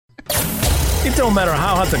It don't matter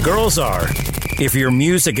how hot the girls are. If your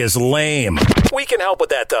music is lame, we can help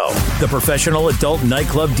with that, though. The Professional Adult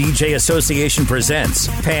Nightclub DJ Association presents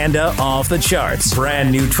Panda Off the Charts.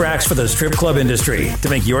 Brand new tracks for the strip club industry to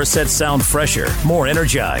make your set sound fresher, more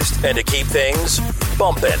energized, and to keep things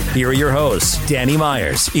bumping. Here are your hosts, Danny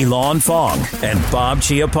Myers, Elon Fong, and Bob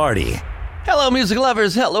Chiappardi. Hello, music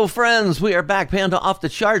lovers. Hello, friends. We are back, Panda Off the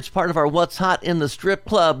Charts, part of our What's Hot in the Strip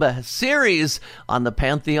Club series on the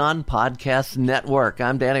Pantheon Podcast Network.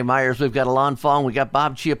 I'm Danny Myers. We've got Elon Fong. We got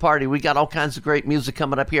Bob Chiappardi. We got all kinds of great music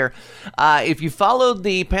coming up here. If you followed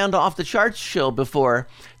the Panda Off the Charts show before,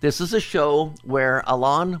 this is a show where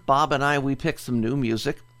Elon, Bob, and I, we pick some new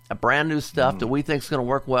music. Brand new stuff that we think is going to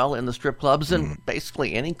work well in the strip clubs and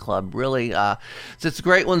basically any club, really. So it's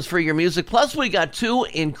great ones for your music. Plus, we got two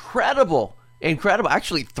incredible,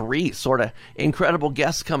 actually three sort of incredible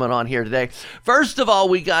guests coming on here today. First of all,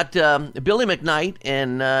 we got Billy McKnight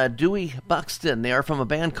and Dewey Buxton. They are from a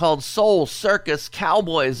band called CIRCUS,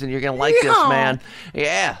 COWBOYS, and you're going to like this, man.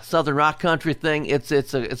 Yeah, Southern rock country thing. It's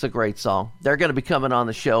a great song. They're going to be coming on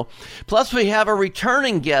the show. Plus, we have a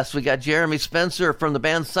returning guest. We got Jeremy Spencer from the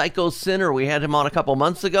band SYNNER. We had him on a couple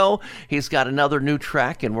months ago. He's got another new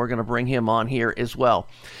track, and we're going to bring him on here as well.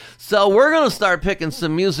 So we're going to start picking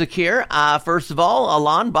some music here. First of all,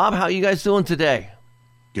 Alon, Bob, how you guys doing today?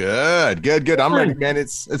 Good. I'm ready, man.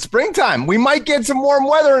 It's springtime. We might get some warm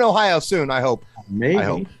weather in Ohio soon, I hope. Maybe. I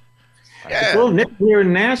hope. Yeah. It's a little nippy here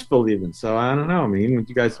in Nashville even, so I don't know. I mean, with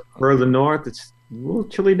you guys further north, it's a little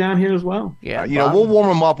chilly down here as well. Yeah, we'll warm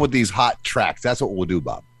them up with these hot tracks. That's what we'll do,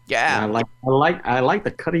 Bob. Yeah. I like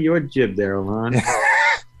the cut of your jib there, Alon.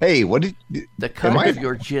 Hey, what did the cut of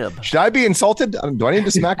your jib? Should I be insulted? Do I need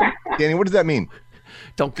to smack him? Danny, what does that mean?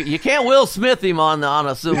 You can't Will Smith him on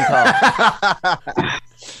a Zoom call.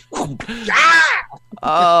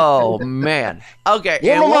 Oh man. Okay.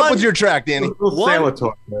 Warm him up with your track, Danny.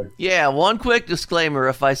 One quick disclaimer: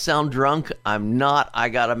 if I sound drunk, I'm not. I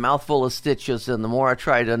got a mouthful of stitches, and the more I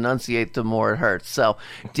try to enunciate, the more it hurts. So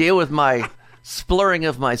deal with my splurring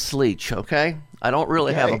of my sleech. Okay. I don't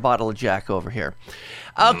really have a bottle of Jack over here.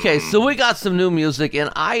 Okay, so we got some new music, and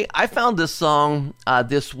I found this song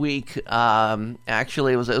this week.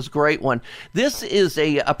 Actually, it was a great one. This is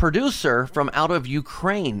a producer from out of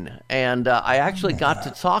Ukraine, and I actually got to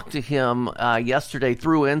talk to him yesterday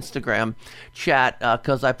through Instagram chat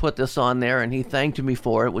because I put this on there, and he thanked me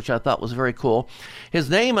for it, which I thought was very cool. His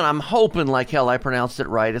name, and I'm hoping like hell I pronounced it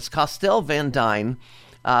right, it's Kostel Van Dyne.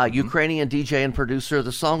 Ukrainian DJ and producer.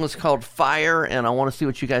 The song is called Fire, and I want to see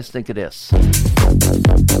what you guys think it is. So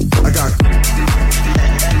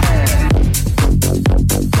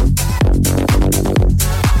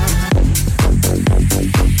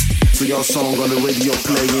your song on the radio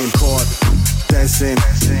playing, caught dancing.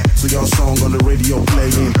 So your song on the radio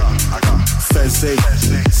playing. Fancy,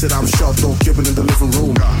 said I'm sharp, don't keep it in the living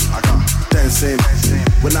room. Dancing,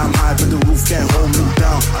 when I'm high, but the roof can't hold me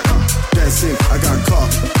down. Dancing, I got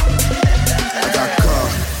caught.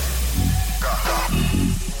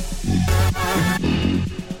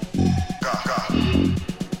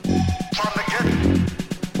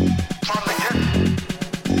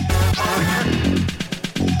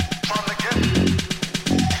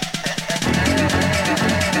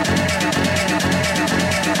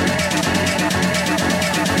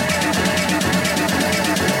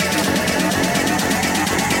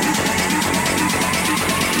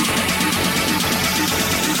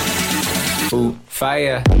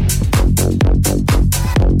 Fire.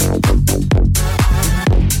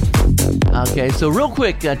 Okay, so real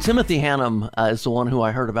quick, Timothy Hannum is the one who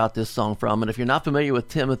I heard about this song from, and if you're not familiar with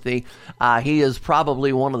Timothy, he is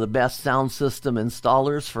probably one of the best sound system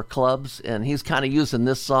installers for clubs, and he's kind of using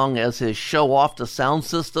this song as his show off the sound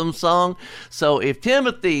system song. So if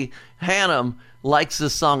Timothy Hannum likes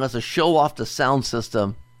this song as a show off the sound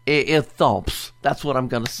system, it thumps. That's what I'm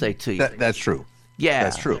going to say to you. That's true. Yeah.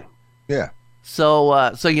 That's true. Yeah. So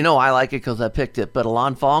I like it because I picked it, but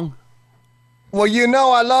Alon Fong? Well,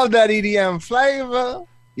 I love that EDM flavor.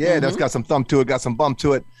 Yeah, that's got some thump to it, got some bump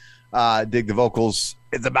to it. Dig the vocals.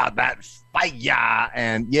 It's about that fire.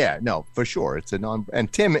 And yeah, no, for sure.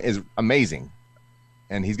 And Tim is amazing.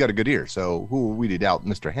 And he's got a good ear. So who will we doubt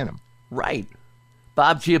Mr. Hannum? Right.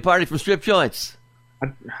 Bob Chiappardi from Strip Joints.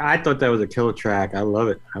 I thought that was a killer track. I love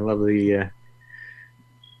it. I love the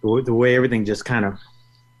way everything just kind of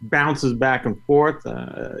bounces back and forth.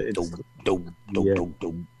 The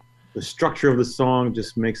structure of the song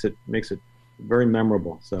just makes it very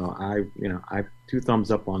memorable. So I 2 thumbs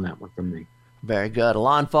up on that one from me. Very good.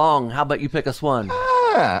 Alon Fong, how about you pick us one?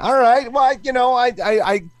 All right. Well, I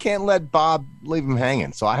can't let Bob leave him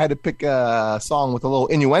hanging, so I had to pick a song with a little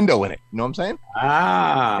innuendo in it. You know what I'm saying?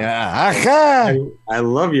 Yeah. I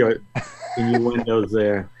love your innuendos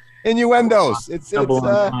there. Innuendos. It's double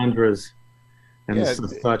entendres and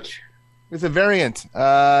such. It's a variant.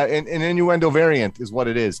 An innuendo variant is what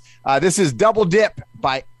it is. This is Double Dip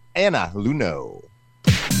by Anna Luno.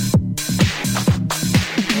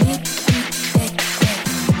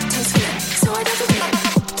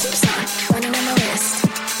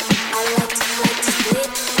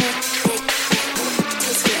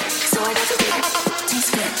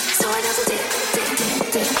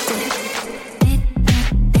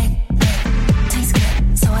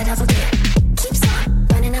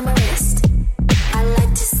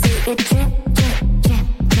 It drip, drip, drip,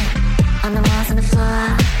 drip on the walls and the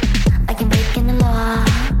floor, like I'm breaking the law.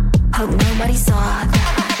 Hope nobody saw.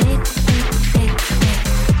 Big, big, big, big,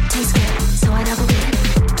 tastes good, so I double dip.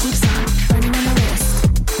 Keeps on running on my wrist.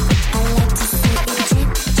 I like to see it drip,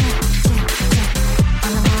 drip, drip, drip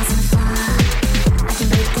on the walls and the floor, like I'm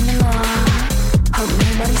breaking the law. Hope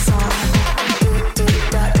nobody saw. Do do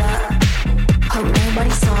da da. Hope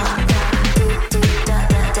nobody saw. Do do da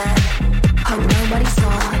da da. Hope nobody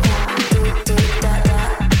saw.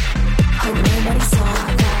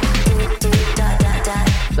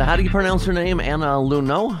 So how do you pronounce her name? Anna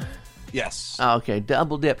Luno? Yes. Okay,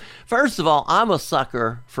 Double Dip. First of all, I'm a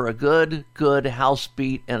sucker for a good house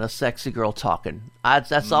beat and a sexy girl talking.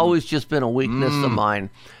 That's always just been a weakness of mine.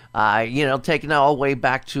 Taking it all the way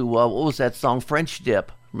back to, what was that song? French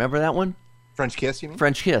Dip. Remember that one? French Kiss, you mean?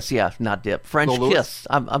 French Kiss, yeah, not Dip. French Kiss.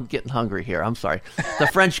 I'm getting hungry here. I'm sorry. The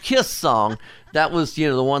French Kiss song, that was,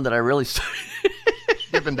 the one that I really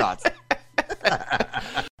Dippin' Dots.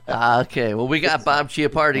 Okay, well, we got Bob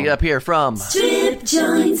Chiappardi up here from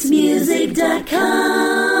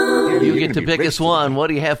StripJointsMusic.com. You get to pick us one. What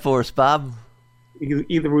do you have for us, Bob?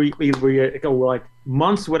 Either we go like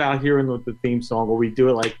months without hearing the theme song, or we do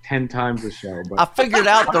it like 10 times a show. But I figured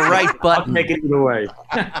out the right I'll button. take it either way.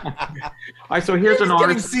 All right, so here's an Getting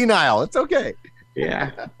artist. senile. It's okay.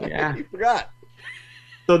 Yeah. You forgot.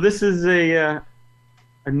 So this is a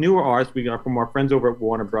newer artist we got from our friends over at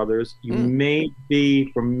Warner Brothers. You may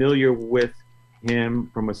be familiar with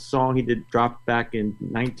him from a song he did drop back in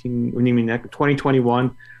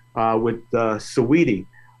 2021 with Saweetie,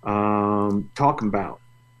 Talking About.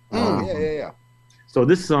 Yeah. So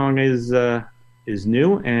this song is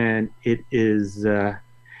new, and it is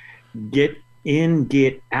Get In,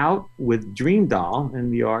 Get Out with Dream Doll,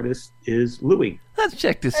 and the artist is Louis. Let's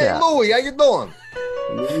check this Hey, out. Louie, how you doing?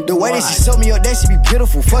 The way that she sold me up, that she be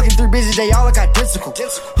beautiful. Fucking 3 bitches, they all look identical.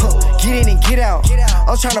 Get in and get out.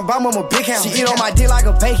 I'm tryna buy mama big house. She eat on my dick like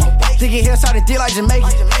a bacon. Thinking hillside a dick like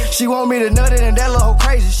Jamaican. She want me to nut it and that little hoe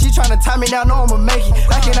crazy. She tryna tie me down, know I'ma make it.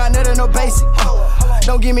 I cannot nut it, no basic.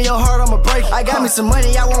 Don't give me your heart, I'ma break it. I got me some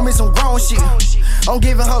money, I want me some grown shit. I'm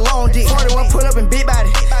giving her long dick. 41 pull up and big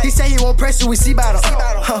body. He say he won't press you, we see about him.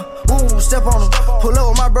 Ooh, step on him. Pull up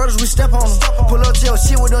with my brothers, we step on him. Pull up to your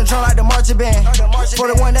shit with them drum like the marching band.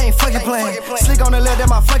 41, they ain't fucking playing. Slick on the left, that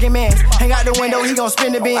my fucking man. Hang out the window, he gon'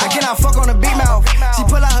 spin the beam. I cannot fuck on the big mouth. She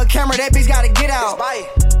pull out her camera, that bitch gotta get out.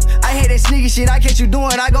 I hate that sneaky shit, I catch you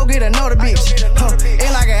doing, I go get another bitch.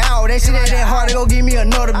 Ain't like an hour, that shit ain't that hard to go give me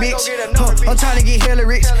another bitch. I'm trying to get hella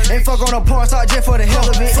rich, and fuck on a porn star just for the hell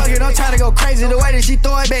of it. Fuck it, I'm trying to go crazy, the way that she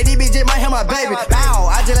throw it back, these bitches might have my baby. Bow,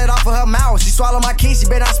 I just let off of her mouth, she swallow my key, she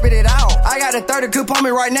bet I spit it out. I got a 30 coupe on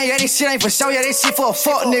me right now, yeah, this shit ain't for show, yeah, this shit for a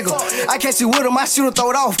fuck nigga. I catch you with him, I shoot him,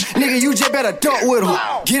 throw it off. Nigga, you just better duck with him.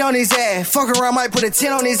 Get on his ass, fuck around, might put a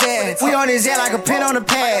 10 on his ass. We on his ass like a pin on the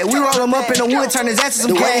pad. We roll him up in the wood, turn his ass to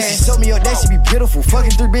some gas. She sold me up, that she be beautiful.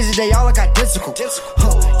 Fucking 3 bitches, they all look identical.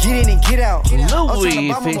 Get in and get out.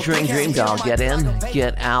 Louis featuring Dream Doll. Get in,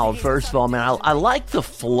 get out. First of all, man, I like the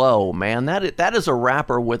flow, man. That is a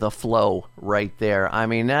rapper with a flow right there. I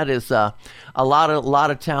mean, that is a lot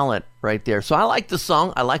of talent right there. So I like the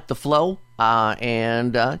song. I like the flow.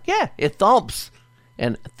 Yeah, it thumps.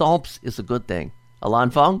 And thumps is a good thing.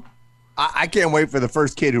 Alan Fong? I can't wait for the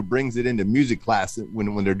first kid who brings it into music class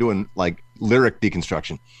when they're doing like lyric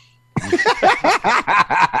deconstruction.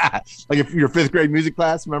 Like if your 5th grade music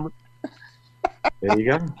class, remember? There you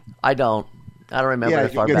go. I don't remember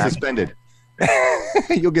that far you'll get back. suspended.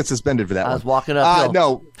 You'll get suspended for that one. I was walking uphill.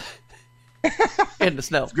 No. In the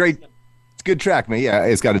snow. It's great. It's a good track, man. Yeah,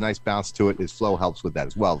 it's got a nice bounce to it. His flow helps with that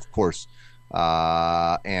as well, of course.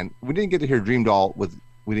 And we didn't get to hear Dream Doll, but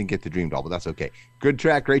that's okay. Good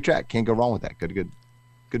track, great track. Can't go wrong with that.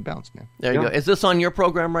 Good bounce, man. There you go. Is this on your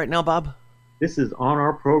program right now, Bob? this is on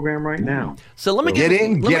our program right now. So let me Get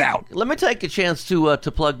in, get out. Let me take a chance to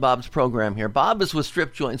plug Bob's program here. Bob is with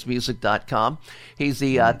StripJointsMusic.com. He's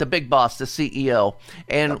the big boss, the CEO.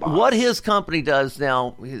 And what his company does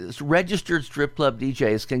now is registered strip club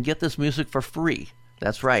DJs can get this music for free.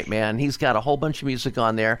 That's right, man. He's got a whole bunch of music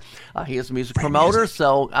on there. He is a music promoter.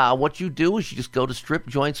 So what you do is you just go to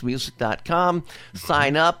StripJointsMusic.com,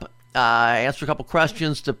 sign up, answer a couple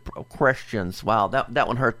questions. Wow, that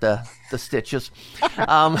one hurt the stitches.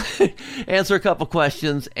 Answer a couple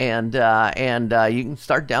questions, and you can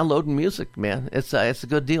start downloading music, man. It's a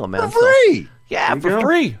good deal, man. For free. Yeah, for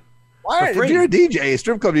free. Why, if you're a DJ, a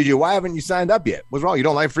strip club DJ, why haven't you signed up yet? What's wrong? You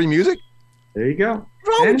don't like free music? There you go.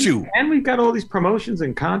 What's wrong with you? And we've got all these promotions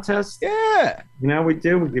and contests. Yeah. You know, we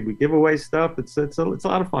give away stuff. It's a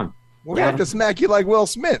lot of fun. We have to smack you like Will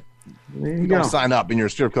Smith. There You you don't go. sign up in your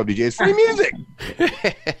strip club DJ. It's free music.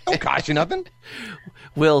 Don't cost you nothing.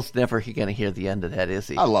 Will's never going to hear the end of that, is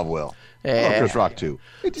he? I love Will. I love Chris Rock too.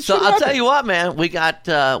 So I'll tell you what, man, we got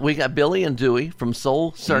Billy and Dewey from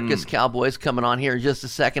Soul Circus Cowboys coming on here in just a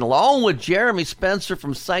second, along with Jeremy Spencer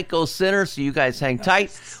from Psycho SYNNER. So you guys hang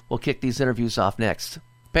tight. We'll kick these interviews off next.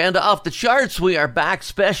 Panda Off the Charts, we are back.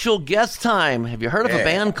 Special guest time. Have you heard of a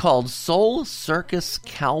band called Soul Circus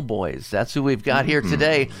Cowboys? That's who we've got here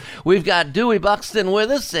today. We've got Dewey Buxton with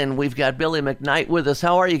us, and we've got Billy McKnight with us.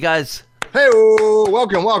 How are you guys? Hey,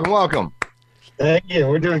 welcome. Thank you.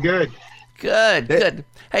 We're doing good. Good.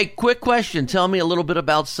 Hey, quick question. Tell me a little bit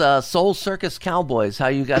about Soul Circus Cowboys, how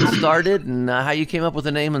you got started and how you came up with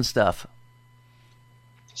the name and stuff.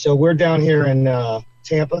 So we're down here in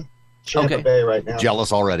Tampa Bay right now.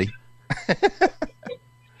 Jealous already.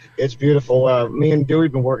 It's beautiful. Me and Dewey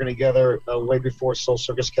have been working together way before Soul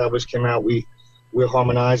Circus Cowboys came out. We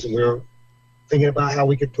harmonized, and we were thinking about how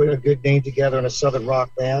we could put a good name together in a Southern rock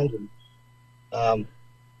band. And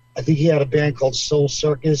I think he had a band called Soul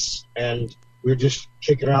Circus, and we were just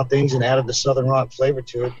kicking around things and added the Southern rock flavor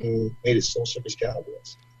to it and made it Soul Circus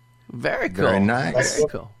Cowboys. Very cool. Very nice. Very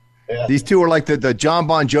cool. Yeah. These two are like the John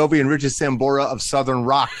Bon Jovi and Richard Sambora of Southern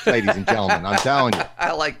rock, ladies and gentlemen. I'm telling you.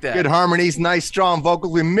 I like that. Good harmonies, nice strong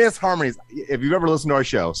vocals. We miss harmonies. If you've ever listened to our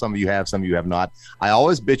show, some of you have, some of you have not. I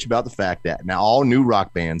always bitch about the fact that now all new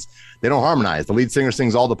rock bands, they don't harmonize. The lead singer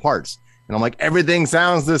sings all the parts. And I'm like, everything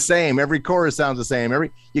sounds the same. Every chorus sounds the same.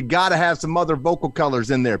 You got to have some other vocal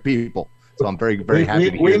colors in there, people. So I'm very, very happy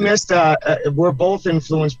to hear we that. missed. We're both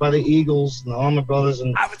influenced by the Eagles and the Allman Brothers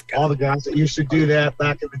and all the guys that used to do that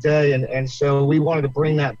back in the day, and so we wanted to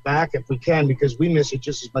bring that back if we can, because we miss it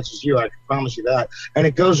just as much as you. I can promise you that, and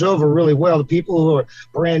it goes over really well. The people who are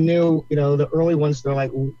brand new, the early ones, they're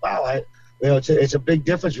like, wow, it's a big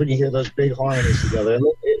difference when you hear those big harmonies together. And,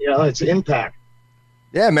 it's an impact.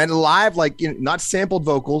 Yeah, man, live, not sampled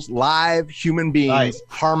vocals, live human beings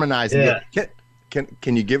harmonizing. Yeah.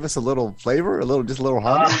 Can you give us a little flavor, just a little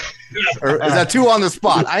harmony? Or is that too on the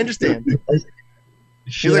spot? I understand.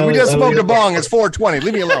 He's like, we just smoked a bong. It's 4:20.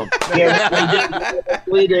 Leave me alone. Yeah,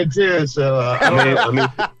 we did too. So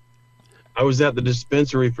I was at the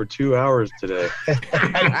dispensary for 2 hours today.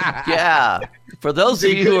 Yeah. For those of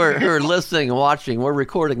you who are listening and watching, we're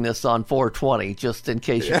recording this on 420, just in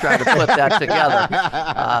case you're trying to put that together.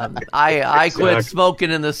 I quit smoking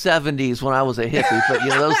in the 70s when I was a hippie, but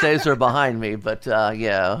those days are behind me. But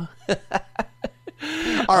yeah.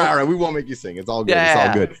 All right. We won't make you sing. It's all good. Yeah. It's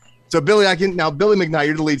all good. So Billy McKnight,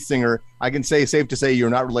 you're the lead singer. I can say safe to say you're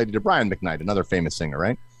not related to Brian McKnight, another famous singer,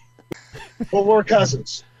 right? Well, we're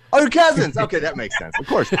cousins. Oh, you're cousins. Okay, that makes sense. Of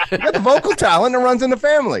course. You got the vocal talent that runs in the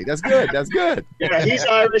family. That's good. Yeah, he's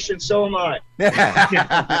Irish and so am I.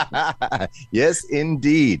 Yes,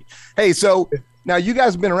 indeed. Hey, so now you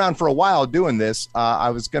guys have been around for a while doing this. I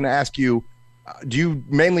was going to ask you, do you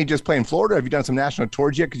mainly just play in Florida? Have you done some national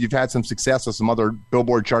tours yet? Because you've had some success with some other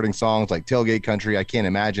Billboard charting songs like Tailgate Country, I Can't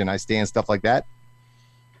Imagine, I Stand, stuff like that.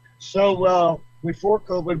 So before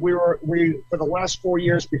COVID, we for the last 4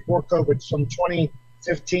 years before COVID, from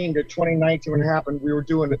 2015 to 2019 when it happened, we were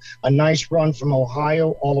doing a nice run from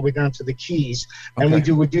Ohio all the way down to the Keys, and we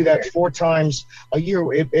do that 4 times a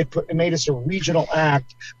year. It made us a regional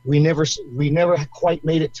act. We never quite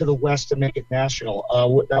made it to the West to make it national.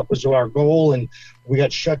 That was our goal, and we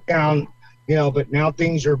got shut down. But now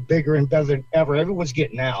things are bigger and better than ever. Everyone's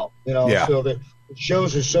getting out. So the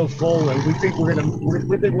shows are so full, and we think we're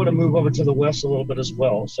gonna move over to the West a little bit as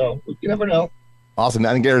well. So you never know. Awesome.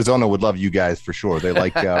 I think Arizona would love you guys for sure. They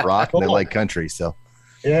like rock and they like country. So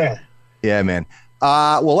yeah, man.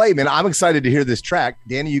 Well, hey, man, I'm excited to hear this track.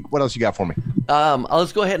 Danny, what else you got for me?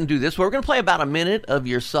 Let's go ahead and do this. We're going to play about a minute of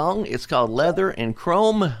your song. It's called Leather and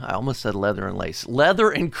Chrome. I almost said leather and lace. Leather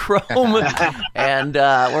and Chrome. And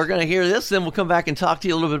we're going to hear this, then we'll come back and talk to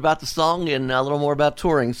you a little bit about the song and a little more about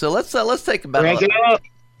touring. So let's take about Crank it up.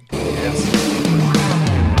 Yes.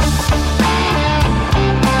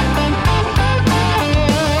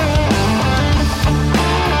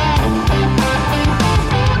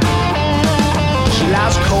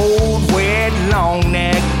 Loves cold, wet, long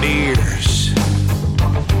neck beers.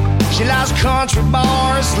 She loves country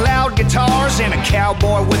bars, loud guitars, and a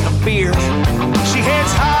cowboy with a beard. She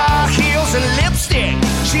hates high heels and lipstick.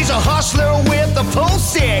 She's a hustler with a pull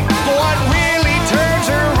stick. But what really turns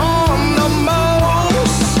her on the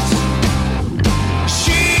most?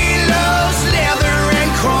 She loves leather and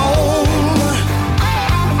chrome.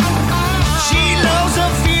 She loves the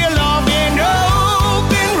feel of an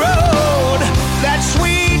open road. That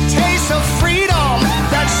sweet taste of freedom,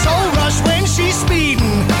 that soul rush when she's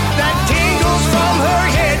speeding, that tingles from her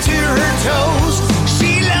head to her toes.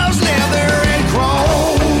 She loves leather and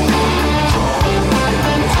chrome.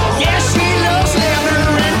 Yeah, she loves leather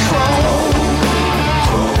and chrome.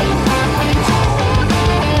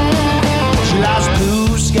 She loves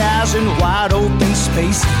blue skies and wide open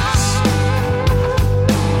spaces.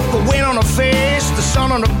 The wind on her face, the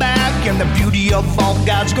sun on her back, and the beauty of all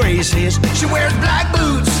God's graces. She wears black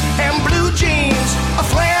boots and blue jeans, a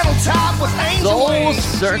flannel top with angel Soul wings.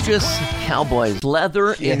 Circus Cowboys,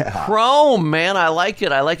 Leather and Chrome. Man, I like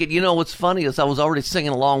it. You know, what's funny is I was already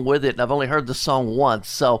singing along with it, and I've only heard the song once,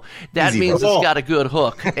 so that means it's got a good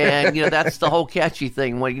hook. And, you know, that's the whole catchy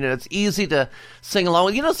thing. When, you know, it's easy to sing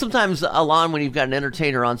along. You know, sometimes, Alon, when you've got an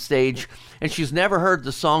entertainer on stage, and she's never heard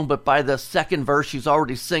the song, but by the second verse, she's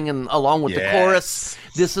already singing along with the chorus.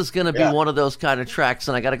 This is going to be one of those kind of tracks.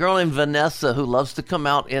 And I got a girl named Vanessa who loves to come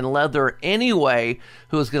out in leather anyway,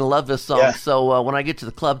 who is going to love this song. Yeah. So when I get to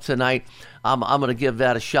the club tonight, I'm going to give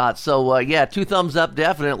that a shot. So, 2 thumbs up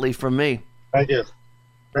definitely from me. Thank you.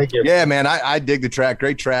 Thank you. Yeah, man, I dig the track.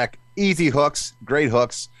 Great track. Easy hooks, great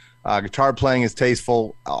hooks. Guitar playing is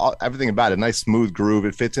tasteful. Everything about it, nice smooth groove.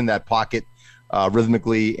 It fits in that pocket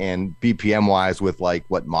rhythmically and BPM wise with like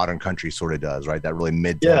what modern country sort of does, right? That really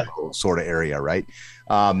mid-tempo sort of area, right?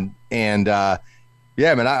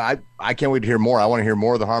 Yeah, man, I can't wait to hear more. I want to hear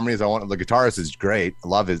more of the harmonies. The guitarist is great. I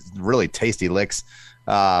love his really tasty licks.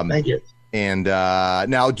 Thank you. And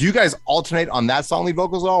now, do you guys alternate on that song lead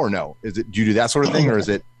vocals at all, or no? Do you do that sort of thing, or is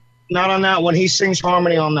it Not on that one. He sings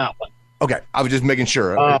harmony on that one. Okay, I was just making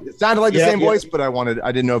sure. It sounded like the same voice, but I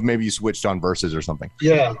didn't know if maybe you switched on verses or something.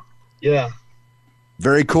 Yeah.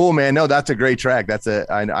 Very cool, man. No, that's a great track.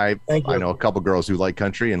 I know a couple girls who like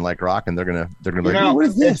country and like rock, and they're gonna be like, hey, what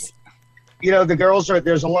is this? You know,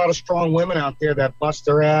 there's a lot of strong women out there that bust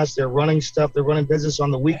their ass. They're running stuff. They're running business on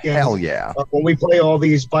the weekend. Hell yeah. When we play all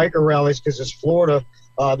these biker rallies, because it's Florida,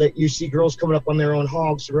 that you see girls coming up on their own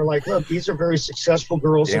hogs. So we're like, look, these are very successful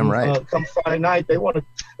girls. Damn right. Come Friday night, they want to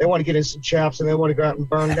get in some chaps and they want to go out and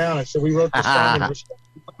burn down. And so we wrote this song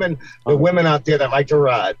and the women out there that like to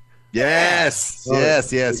ride. Yes.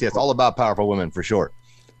 All about powerful women for sure.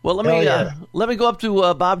 Well, let me go up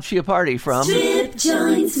to Bob Chiappardi from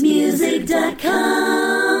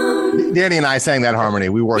StripJointsMusic.com. Danny and I sang that harmony.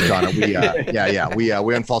 We worked on it. We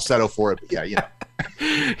went falsetto for it. But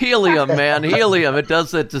Helium, man, helium. It does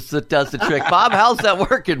the trick. Bob, how's that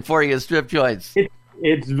working for you, Strip Joints?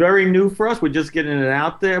 It's very new for us. We're just getting it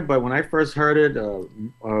out there. But when I first heard it,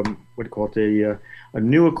 what do you call it? A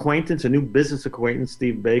new acquaintance, a new business acquaintance,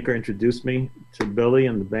 Steve Baker, introduced me to Billy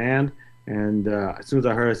and the band. And as soon as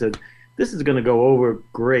I heard it, I said, this is going to go over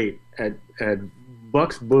great at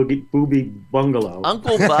Buck's Booby Bungalow.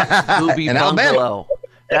 Uncle Buck's Booby Bungalow.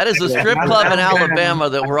 That is a strip club in Alabama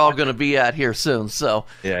that we're all going to be at here soon. So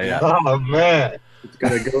yeah. Oh man, it's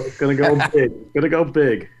gonna go big. It's gonna go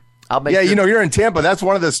big. You're in Tampa. That's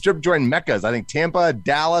one of the strip joint meccas. I think Tampa,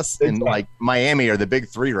 Dallas, and like Miami are the big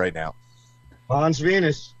three right now. Hans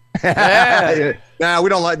Venus. Yeah. Nah, we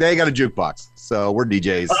don't like. They got a jukebox, so we're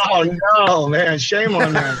DJs. Oh no, man! Shame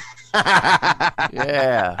on them.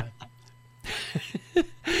 Yeah.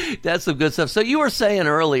 That's some good stuff. So you were saying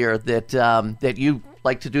earlier that you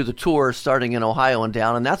like to do the tour starting in Ohio and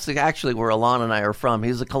down, and that's actually where Alon and I are from.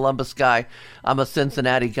 He's a Columbus guy. I'm a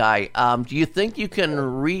Cincinnati guy. Do you think you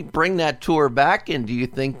can bring that tour back? And do you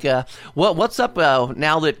think what's up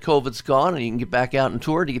now that COVID's gone and you can get back out and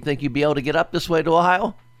tour? Do you think you'd be able to get up this way to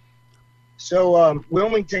Ohio? So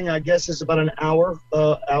Wilmington, I guess, is about an hour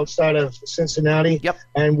outside of Cincinnati. Yep.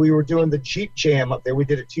 And we were doing the Jeep Jam up there. We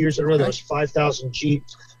did it 2 years in a row. There was 5,000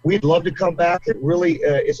 Jeeps. we'd love to come back. It really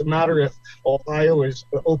is a matter if Ohio is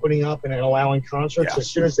opening up and allowing concerts. As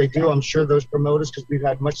soon as they do, I'm sure those promoters, because we've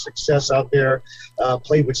had much success out there,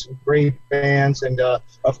 played with some great bands. And,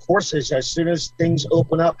 of course, as soon as things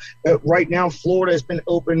open up, right now Florida has been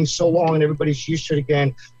open so long and everybody's used to it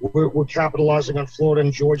again. We're capitalizing on Florida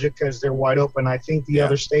and Georgia because they're wide open. I think the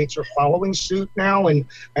other states are following suit now, and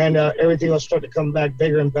everything will start to come back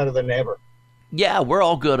bigger and better than ever. Yeah, we're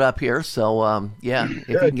all good up here. So, if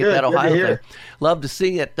you can get that Ohio thing, love to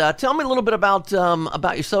see it. Tell me a little bit about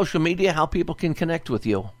your social media, how people can connect with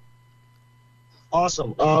you.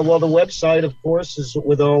 Awesome. Well, the website, of course, is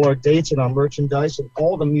with all our dates and our merchandise and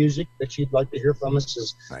all the music that you'd like to hear from us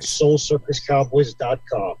is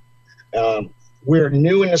soulcircuscowboys.com. We're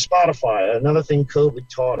new into Spotify. Another thing COVID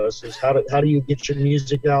taught us is how do you get your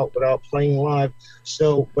music out without playing live.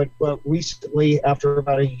 So, but recently, after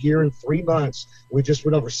about a year and 3 months, we just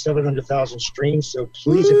went over 700,000 streams. So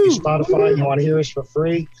please, if you Spotify, you want to hear us for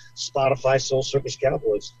free, Spotify Soul Circus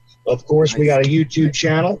Cowboys. Of course, we got a YouTube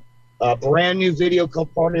channel, a brand new video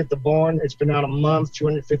called Party at the Barn. It's been out a month,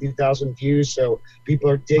 250,000 views. So people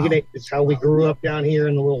are digging it. It's how we grew up down here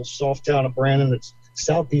in the little soft town of Brandon. It's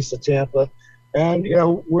southeast of Tampa. And,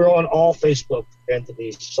 we're on all Facebook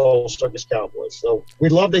entities, Soul Circus Cowboys. So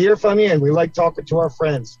we'd love to hear from you, and we like talking to our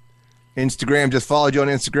friends. Instagram, just followed you on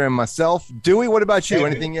Instagram myself. Dewey, what about you?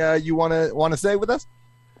 Anything you want to say with us?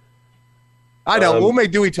 I know. We'll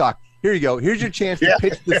make Dewey talk. Here you go. Here's your chance to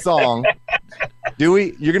pitch the song.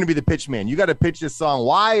 Dewey, you're going to be the pitch man. You got to pitch this song.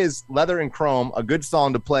 Why is Leather and Chrome a good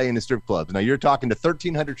song to play in the strip clubs? Now, you're talking to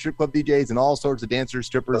 1,300 strip club DJs and all sorts of dancers,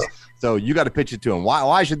 strippers. So you got to pitch it to them.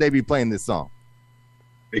 Why should they be playing this song?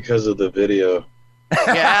 Because of the video.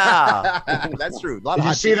 Yeah. That's true. Did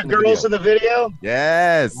you see the girls in the video?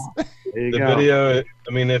 Yes. The video,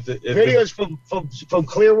 I mean, if the video's from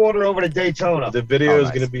Clearwater over to Daytona. The video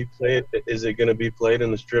is going to be played. Is it going to be played in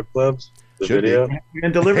the strip clubs? The Should video? We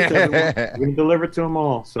can deliver it to them. We can deliver it to them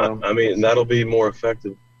all. So I mean, that'll be more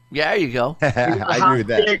effective. Yeah, there you go. I agree with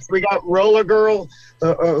that. We got Roller Girl,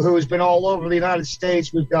 who has been all over the United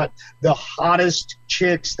States. We've got the hottest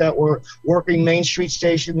chicks that were working Main Street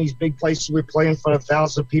Station, these big places. We're playing for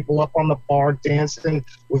 1,000 people up on the bar dancing.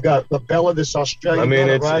 We've got Bella, this Australian. I mean,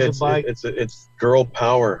 it's girl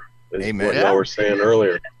power. Is Amen. what y'all were saying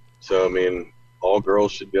earlier. So I mean, all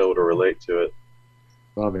girls should be able to relate to it.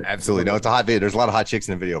 love it. Absolutely. No, it's a hot video. There's a lot of hot chicks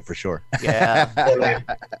in the video for sure. Yeah.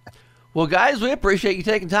 Well, guys, we appreciate you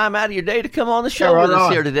taking time out of your day to come on the show with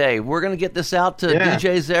us here today. We're going to get this out to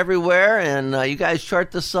DJs everywhere, and you guys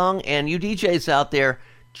chart this song, and you DJs out there,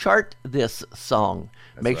 chart this song.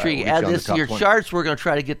 Make sure you add this to your charts. We're going to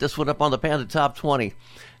try to get this one up on the Panda Top 20.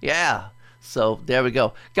 Yeah. So there we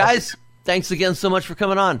go. Guys, thanks again so much for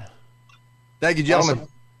coming on. Thank you, gentlemen.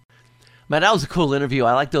 Awesome. Man, that was a cool interview.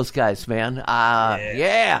 I like those guys, man.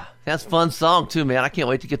 Yeah. That's a fun song, too, man. I can't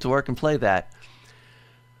wait to get to work and play that.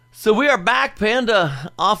 So we are back,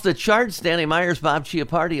 Panda, off the charts. Danny Myers, Bob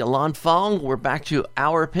Chiappardi, Alon Fong. We're back to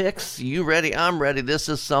our picks. You ready? I'm ready. This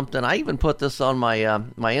is something. I even put this on my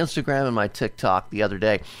my Instagram and my TikTok the other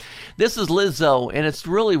day. This is Lizzo, and it's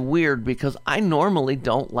really weird because I normally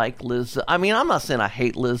don't like Lizzo. I mean, I'm not saying I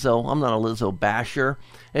hate Lizzo. I'm not a Lizzo basher.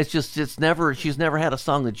 It's just she's never had a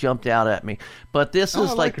song that jumped out at me. But this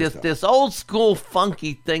is like this old school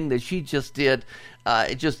funky thing that she just did.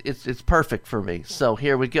 It's perfect for me. So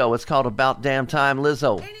here we go. It's called About Damn Time,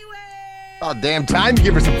 Lizzo. Anyway. Oh, damn time.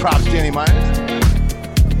 Give her some props, Danny Myers.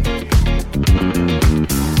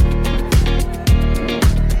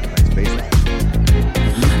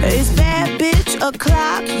 It's bad bitch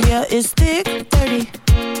o'clock, yeah, it's thick 30.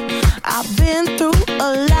 I've been through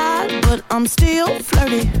a lot, but I'm still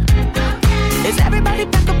flirty. Is everybody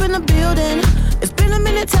back up in the building? It's been a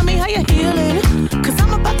minute, tell me how you're healing. Cause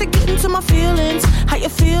I'm about to get into my feelings. How you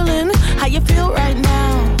feeling? How you feel right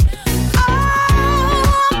now?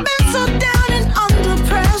 Oh, I've been so down and under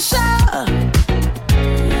pressure.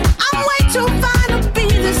 I'm way too fine to be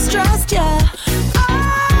distressed, yeah.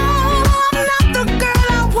 Oh, I'm not the girl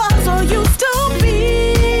I was or used to be.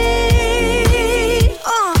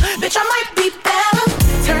 Bitch, I might be better.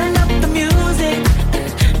 Turn up the music.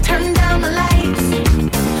 Turn down the lights.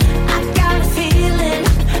 I got a feeling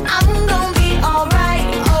I'm gonna be alright.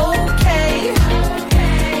 Okay.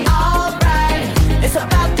 Alright. It's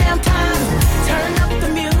about damn time. Turn up the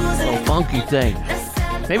music. Little funky thing.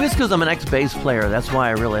 Maybe it's because I'm an ex-bass player. That's why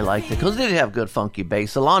I really liked it. Because they did have good funky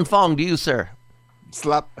bass. Alon Fong, to you, sir.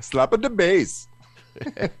 Slap at the bass.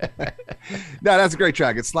 No, that's a great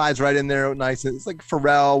track. It slides right in there nice. It's like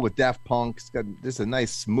Pharrell with Daft Punk. It's got just a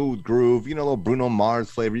nice smooth groove, a little Bruno Mars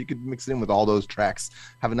flavor. You could mix it in with all those tracks,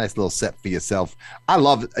 have a nice little set for yourself. I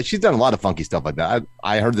love it. She's done a lot of funky stuff like that.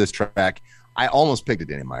 I heard this track. I almost picked it,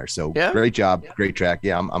 Danny Meyer. So great job. Great track.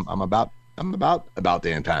 Yeah, I'm about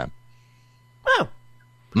damn time. Oh.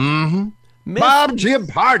 Mm-hmm. Bob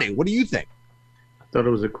Giampardi, what do you think? Thought it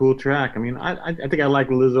was a cool track. I mean, I think I like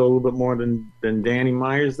Lizzo a little bit more than Danny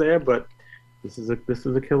Myers there, but this is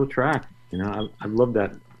a killer track. I love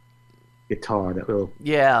that guitar, that little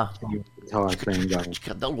guitar thing going.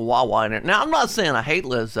 Got the little wah-wah in it. Now, I'm not saying I hate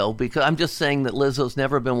Lizzo, because I'm just saying that Lizzo's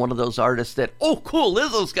never been one of those artists that, oh, cool,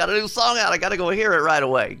 Lizzo's got a new song out. I got to go hear it right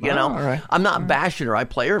away. All right. I'm not bashing her. I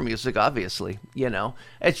play her music, obviously.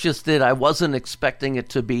 It's just that I wasn't expecting it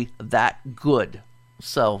to be that good.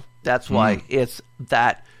 So that's why it's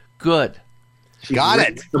that good. She's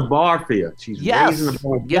raising the bar for you. She's raising the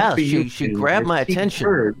bar. Yes, she grabbed my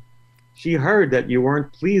attention. She heard that you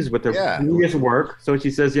weren't pleased with her previous work, so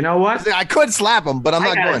she says, "You know what? I could slap him, but I'm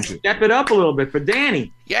not going to. Step it up a little bit for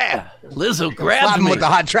Danny." Yeah, Lizzo grabbed slap him me with the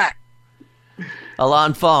hot track.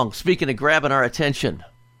 Alon Fong, speaking of grabbing our attention.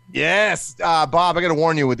 Yes, Bob, I got to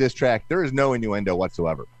warn you with this track. There is no innuendo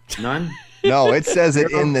whatsoever. None? No, it says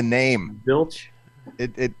it in the name. Bilch? Do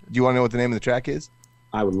you want to know what the name of the track is?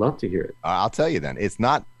 I would love to hear it. I'll tell you then. It's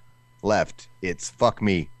not left. It's fuck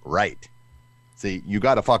me right. See, you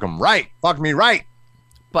got to fuck them right. Fuck me right.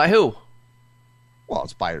 By who? Well,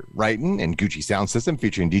 it's by Righton and Gucci Sound System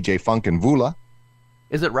featuring DJ Funk and Vula.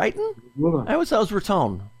 Is it Righton? I always thought it was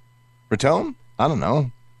Raton. Raton? I don't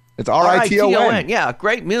know. It's R-I-T-O-N. Yeah,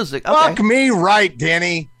 great music. Okay. Fuck me right,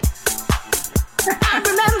 Danny. I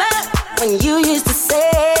remember when you used to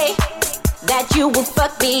say that you would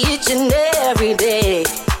fuck me each and every day.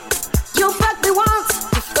 You fucked me once,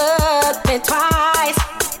 you fucked me twice,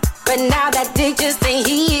 but now that dick just ain't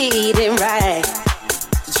heating right.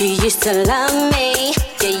 You used to love me,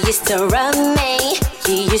 you used to run me,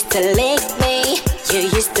 you used to lick me, you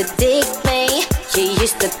used to dig me, you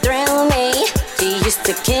used to thrill me, you used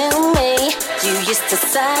to kill me, you used to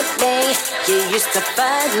suck me, you used to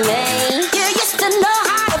fuck me, you used to know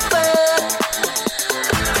how to fuck.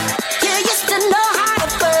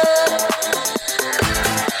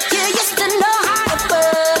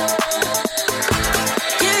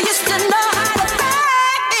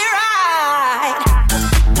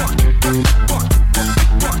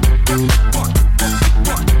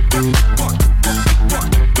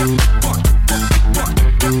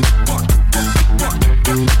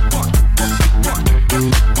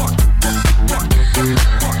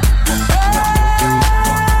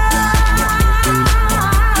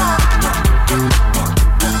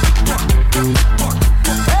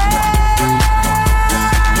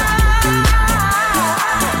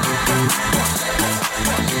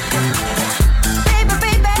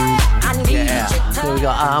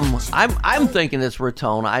 I'm thinking it's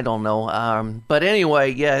Raton. I don't know. But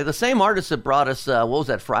anyway, yeah, the same artist that brought us, what was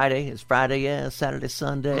that, Friday? It's Friday, yeah, Saturday,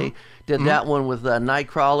 Sunday. Did that one with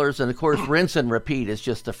Nightcrawlers. And, of course, Rinse and Repeat is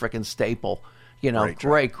just a freaking staple.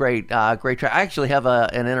 Great track. I actually have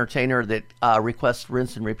an entertainer that requests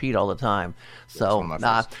Rinse and Repeat all the time. So,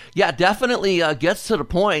 yeah, definitely gets to the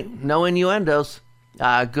point. No innuendos.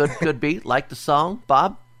 Good beat. Like the song.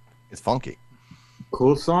 Bob? It's funky.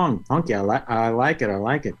 Cool song, funky. I like it,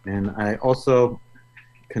 and I also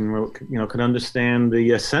can understand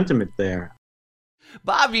the sentiment there.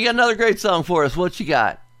 Bob, you got another great song for us. What you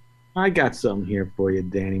got? I got something here for you,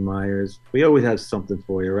 Danny Myers. We always have something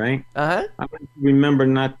for you, right? I remember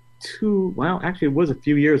actually, it was a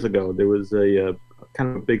few years ago. There was a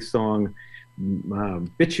kind of a big song,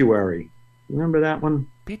 "Obituary." Remember that one?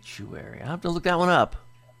 Obituary. I have to look that one up.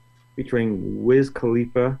 Featuring Wiz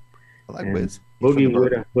Khalifa. I like Wiz. Boogie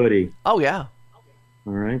with a Hoodie. Oh yeah.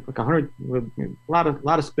 All right, like 100, a lot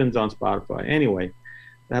of spins on Spotify. Anyway,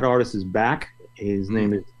 that artist is back. His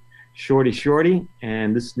name is Shorty,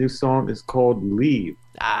 and this new song is called "Leave."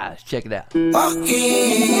 Check it out. Walking,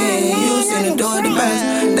 you seem to do it the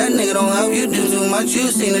best. That nigga don't help you do too much. You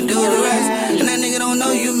seem to do the rest. And that nigga don't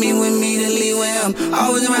know you meet with me to leave with him.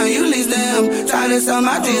 Always around you, leave them. Try to sell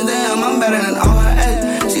my dreams to him. I'm better than all her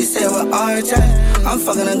ex. She said with all her chest. I'm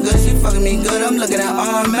fucking her good, she fucking me good. I'm looking at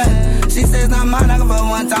all her mess. She says not mine, I can fuck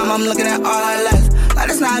one time. I'm looking at all her less. Like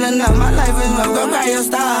it's not enough. My life is rough. Go grab your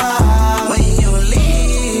stuff. When you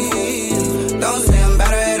leave, don't say I'm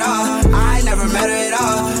better at all. I never met her at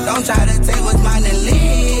all. Don't try to take what's mine and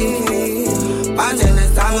leave. Watching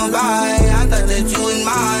this time go by, I thought that you was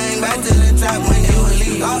mine. Back to the trap when you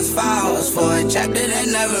leave. Lost files for a chapter that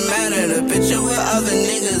never met. Added a picture with other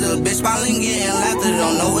niggas, a bitch smiling, getting laughter.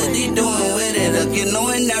 Don't know what he doing with it. A kid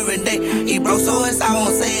knowing every day. He broke, so it's I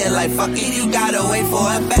won't say it. Like fuck it, you gotta wait for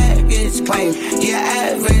a baggage claim.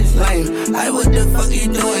 Yeah, average lame. Like what the fuck you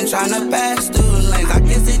doing? Tryna pass through lanes. I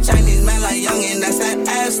guess it Chinese man like youngin', that's that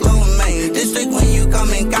ass low man. District when you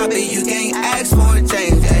come and copy, you can't ask for a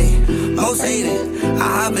change. Ay, most hated,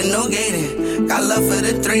 I hop in no gated. Got love for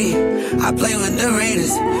the three. I play with the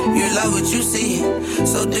Raiders. You love what you see,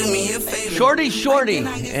 so do me a favor. Shorty.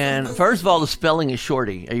 And first of all, the spelling is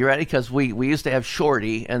Shorty. Are you ready? Because we used to have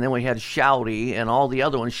Shorty, and then we had Shouty, and all the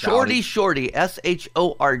other ones. Shorty. Shordie. That's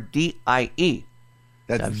D-I-E.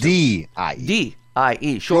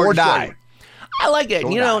 D-I-E. Shorty. I like it.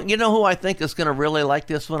 You know who I think is going to really like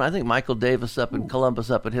this one? I think Michael Davis up in Columbus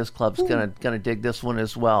up at his club's going to dig this one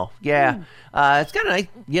as well. Yeah. It's kind of,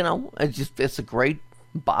 it's a great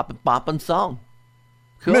bopping song.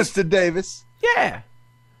 Cool. Mr. Davis. Yeah.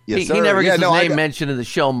 Yes, he never gets his name mentioned in the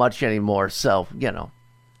show much anymore, so,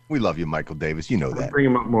 We love you, Michael Davis. You know that. Bring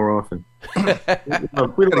him up more often. We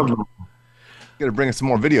love him. Got to bring us some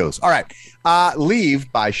more videos. All right.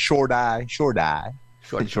 Leave by Shorty.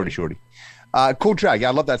 Cool track. Yeah,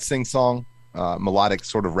 I love that sing-song, melodic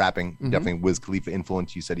sort of rapping. Mm-hmm. Definitely Wiz Khalifa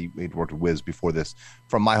influence. You said he'd worked with Wiz before this.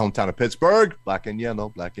 From my hometown of Pittsburgh. Black and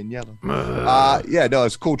yellow. Yeah, no,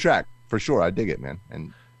 it's a cool track. For sure. I dig it, man.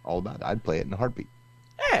 And all about it. I'd play it in a heartbeat.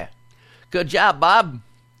 Yeah. Good job, Bob.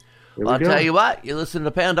 I'll tell you what, you listen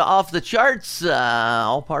to Panda Off the Charts,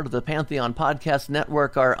 all part of the Pantheon Podcast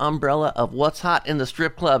Network, our umbrella of what's hot in the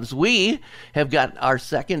strip clubs. We have got our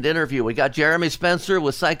second interview. We got Jeremy Spencer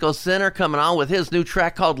with SYNNER coming on with his new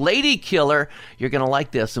track called Lady Killer. You're going to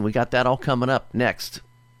like this, and we got that all coming up next.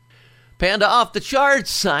 Panda Off the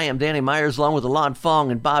Charts. I am Danny Myers along with Alon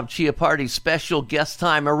Fong and Bob Chiappardi. Special guest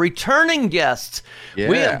time, a returning guest. Yeah.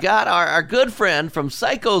 We have got our good friend from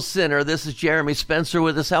SYNNER. This is Jeremy Spencer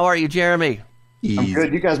with us. How are you, Jeremy? I'm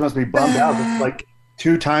good. You guys must be bummed out. It's like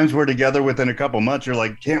 2 times we're together within a couple months. You're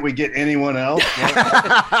like, can't we get anyone else?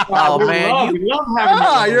 Man, we love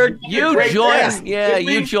having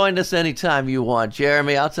you joined us anytime you want,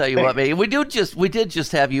 Jeremy. I'll tell you what, man. We did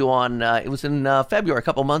just have you on. It was in February, a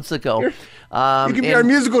couple months ago. You can be our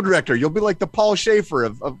musical director. You'll be like the Paul Schaefer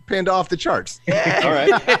of Panda Off the Charts. Yeah. All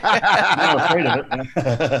right. I'm not afraid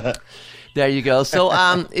of it. There you go. So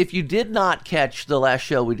if you did not catch the last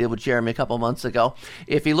show we did with Jeremy a couple months ago,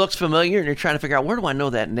 if he looks familiar and you're trying to figure out, where do I know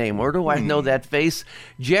that name? Where do I know that face?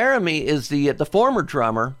 Jeremy is the former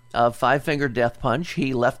drummer of Five Finger Death Punch.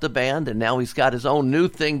 He left the band, and now he's got his own new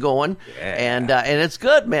thing going. Yeah. And it's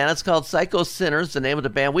good, man. It's called SYNNER, is the name of the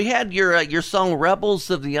band. We had your song Rebels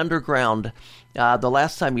of the Underground the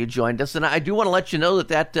last time you joined us, and I do want to let you know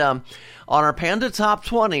that on our Panda Top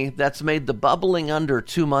 20, that's made the bubbling under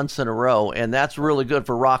 2 months in a row, and that's really good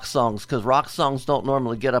for rock songs, because rock songs don't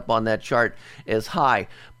normally get up on that chart as high.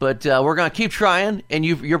 But we're going to keep trying, and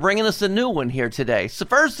you're bringing us a new one here today. So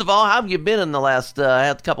first of all, how have you been in the last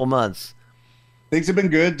couple months? Things have been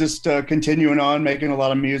good, just continuing on, making a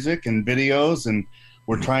lot of music and videos, and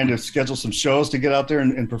we're trying to schedule some shows to get out there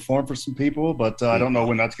and perform for some people, but I don't know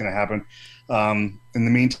when that's going to happen. In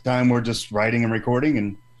the meantime, we're just writing and recording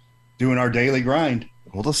and doing our daily grind.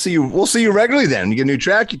 Well, we'll see you regularly then. You get a new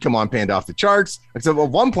track, you come on Panda Off the Charts. Except at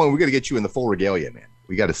one point, we got to get you in the full regalia, man.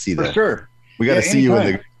 We got to see that. For sure. We got to see you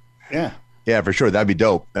in the. Yeah, for sure. That'd be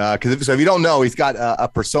dope. Because if you don't know, he's got a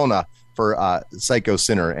persona for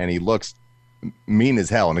SYNNER, and he looks mean as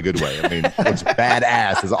hell in a good way. I mean, looks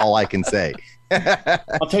badass is all I can say.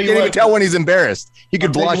 I'll tell you, can't even tell when he's embarrassed. He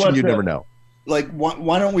could blush, and you'd never know. Like,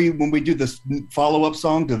 why don't we, when we do this follow-up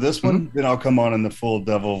song to this one, then I'll come on in the full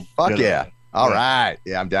devil. Fuck yeah. All right.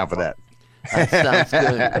 Yeah, I'm down for that. That sounds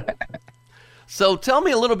good. So tell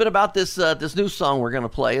me a little bit about this new song we're going to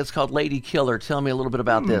play. It's called Lady Killer. Tell me a little bit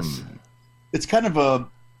about this. It's kind of a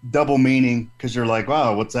double meaning, because you're like,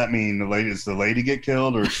 wow, what's that mean? Does the lady get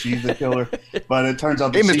killed, or she's the killer? But it turns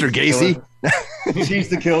out that Mr. Gacy. She's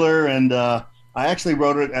the killer, and I actually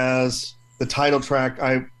wrote it as the title track.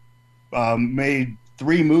 I made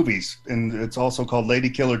 3 movies, and it's also called Lady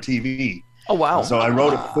Killer TV. Oh, wow. So I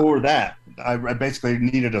wrote it for that. I basically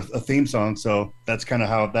needed a theme song, so that's kind of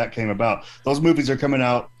how that came about. Those movies are coming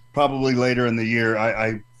out probably later in the year.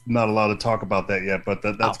 I'm not allowed to talk about that yet, but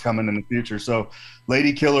that's coming in the future. So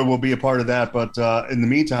Lady Killer will be a part of that. But in the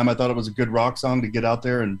meantime, I thought it was a good rock song to get out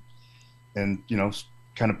there and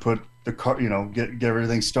kind of put get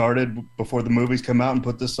everything started before the movies come out and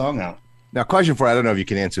put this song out. Now, question for you, I don't know if you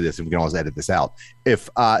can answer this, and we can always edit this out. If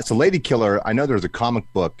so Lady Killer, I know there's a comic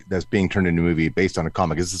book that's being turned into a movie based on a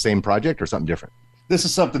comic. Is it the same project or something different? This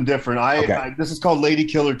is something different. This is called Lady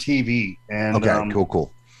Killer TV. And okay,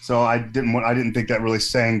 cool. so I didn't think that really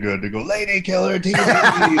sang good to go lady killer TV.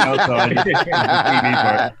 So I did the TV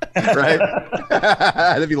part. Right?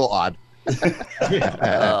 That'd be a little odd.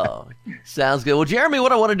 Oh, sounds good. Well, Jeremy,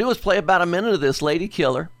 what I want to do is play about a minute of this Lady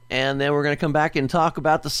Killer, and then we're going to come back and talk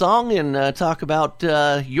about the song and talk about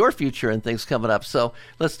your future and things coming up. So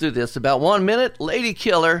let's do this. About 1 minute, Lady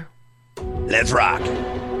Killer. Let's rock.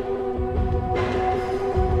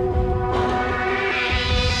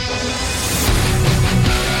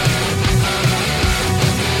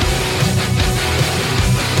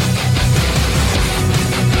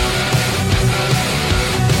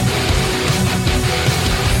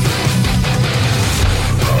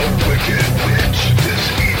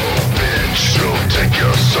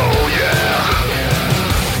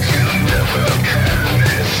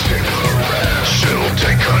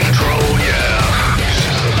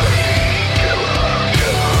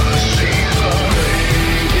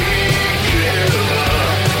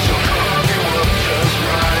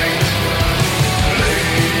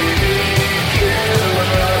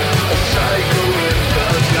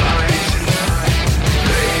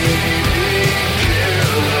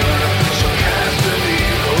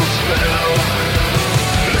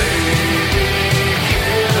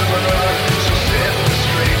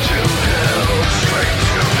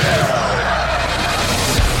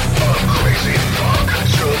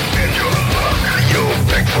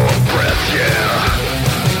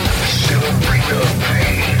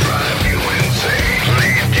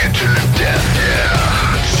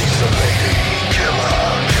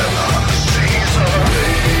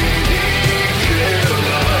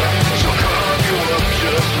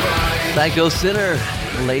 Psycho Sinner,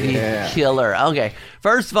 Lady Killer. Okay,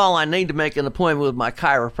 first of all, I need to make an appointment with my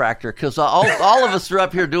chiropractor because all of us are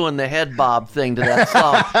up here doing the head bob thing to that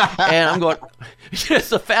song. And I'm going,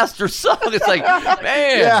 it's a faster song. It's like,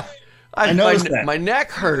 man, my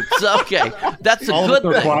neck hurts. Okay, that's a good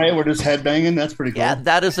thing. Quiet, we're just headbanging. That's pretty cool. Yeah,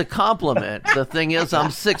 that is a compliment. The thing is,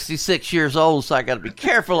 I'm 66 years old, so I got to be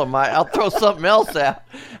careful of I'll throw something else out.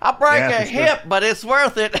 I'll break a hip, but it's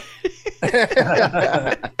worth it.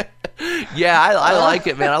 Yeah, I like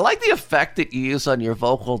it, man. I like the effect that you use on your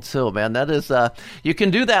vocal too, man. That is, you can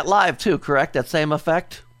do that live too, correct? That same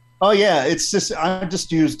effect? Oh yeah, it's just I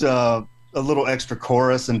just used a little extra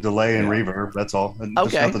chorus and delay and reverb. That's all.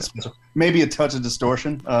 Okay. Maybe a touch of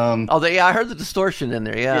distortion. I heard the distortion in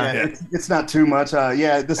there. Yeah, it's not too much.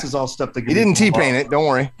 This is all stuff that you didn't T-paint it. Don't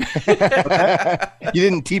worry. You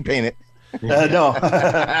didn't T-paint it. No.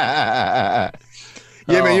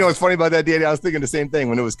 Yeah, man, you know what's funny about that, Danny? I was thinking the same thing.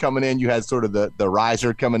 When it was coming in, you had sort of the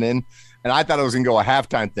riser coming in, and I thought it was going to go a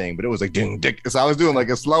halftime thing, but it was like, ding, dick. So I was doing like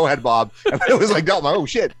a slow head bob, and it was like, oh,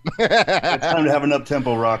 shit. It's time to have an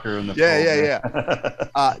up-tempo rocker in the Yeah.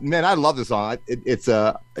 Man, I love this song. It's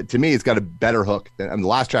to me, it's got a better hook. The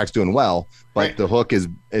last track's doing well, but the hook is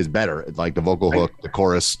better. It's like the vocal hook, the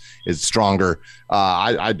chorus is stronger.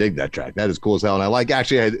 I dig that track. That is cool as hell. And I like,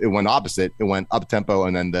 actually, it went opposite. It went up-tempo,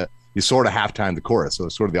 and then you sort of halftime the chorus. So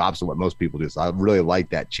it's sort of the opposite of what most people do. So I really like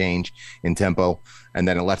that change in tempo. And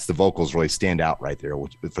then it lets the vocals really stand out right there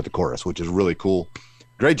for the chorus, which is really cool.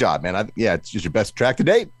 Great job, man. It's just your best track to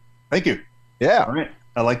date. Thank you. Yeah. All right.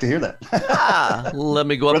 I like to hear that. Let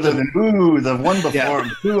me go up the one before.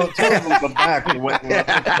 Two of them back. Way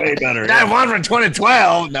better. That one from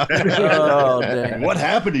 2012. No. Oh, dang. What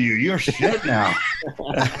happened to you? You're shit now.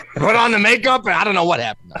 Put on the makeup, and I don't know what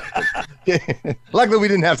happened. Luckily, we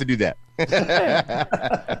didn't have to do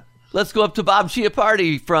that. Let's go up to Bob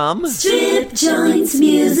Chiappardi from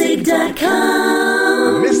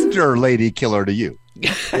StripJointsMusic.com. Mr. Lady Killer to you.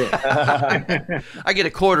 I get a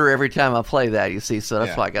quarter every time I play that, you see, so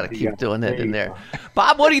that's why I got to keep doing it in there.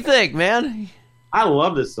 Bob, what do you think, man? I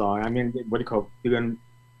love this song. I mean, what do you call it?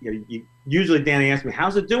 Usually Danny asks me,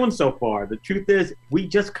 how's it doing so far? The truth is, we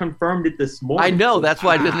just confirmed it this morning. I know, that's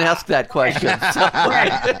why I didn't ask that question.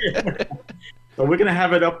 So we're going to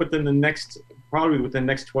have it up within the next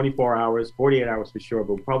 24 hours, 48 hours for sure,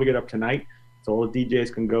 but we'll probably get up tonight. So all the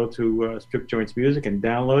DJs can go to Strip Joints Music and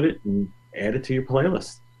download it and add it to your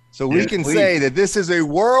playlist. So we can say that this is a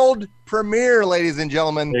world premiere, ladies and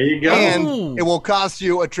gentlemen. There you go. And it will cost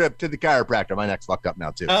you a trip to the chiropractor. My neck's fucked up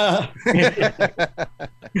now, too.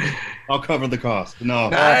 I'll cover the cost. No.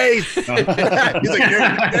 Nice. He's like,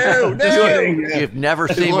 no. You've never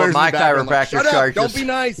seen what my chiropractor charges. Don't be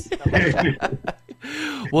nice.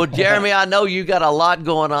 Well, Jeremy, I know you got a lot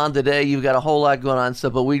going on today. You've got a whole lot going on,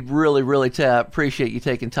 so but we really, really appreciate you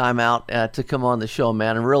taking time out to come on the show,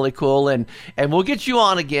 man. And really cool. And we'll get you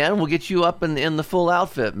on again. We'll get you up in the full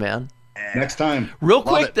outfit, man. Next time. Real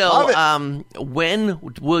quick, though, when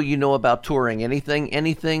will you know about touring?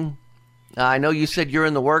 Anything? I know you said you're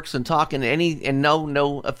in the works and talking and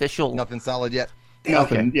no official. Nothing solid yet.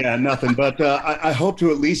 Nothing. Okay. Yeah, nothing. But I hope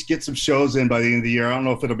to at least get some shows in by the end of the year. I don't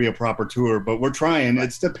know if it'll be a proper tour, but we're trying.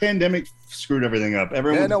 It's the pandemic screwed everything up.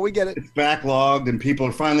 We get it. It's backlogged, and people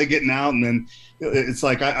are finally getting out. And then it's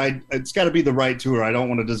like it's got to be the right tour. I don't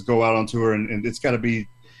want to just go out on tour, and it's got to be.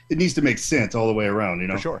 It needs to make sense all the way around.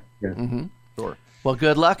 For sure. Yeah. Mm-hmm. Sure. Well,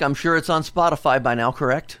 good luck. I'm sure it's on Spotify by now.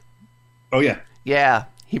 Correct? Oh yeah. Yeah.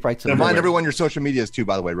 He writes it. Remind everyone your social medias too,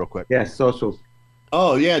 by the way, real quick. Yeah, socials.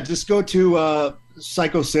 Oh yeah, just go to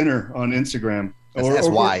SYNNER on Instagram. That's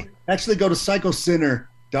SY. Actually, go to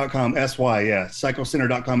psychosynner.com. SY, yeah,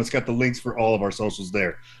 psychosynner.com. It's got the links for all of our socials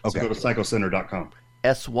there. Okay. So go to psychosynner.com.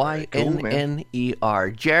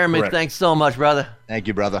 SYNNER. Jeremy, Correct. Thanks so much, brother. Thank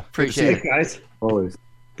you, brother. Appreciate it, guys. Always.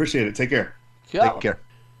 Appreciate it. Take care. Take care.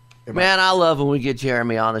 Man, I love when we get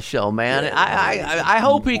Jeremy on the show, man. Yeah, I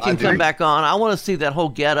hope he can come back on. I want to see that whole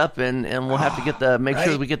get up, and we'll have to make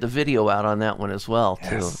sure we get the video out on that one as well,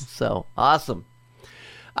 too. So, awesome.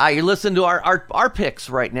 You're listening to our picks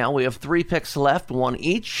right now. We have 3 picks left, 1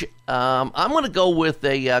 each. I'm going to go with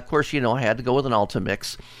of course, I had to go with an Alta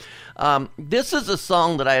mix. This is a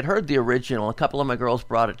song that I had heard the original. A couple of my girls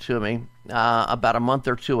brought it to me about a month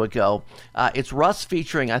or 2 ago. It's Russ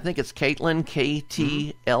featuring, I think it's Caitlin,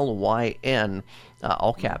 K-T-L-Y-N,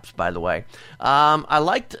 all caps, by the way. I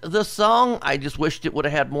liked the song. I just wished it would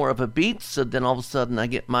have had more of a beat. So then all of a sudden I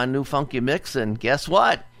get my new funky mix, and guess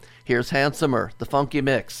what? Here's Handsomer, the funky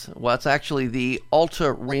mix. Well, it's actually the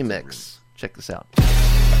Alta remix. Check this out.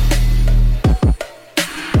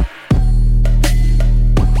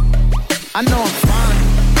 I know I'm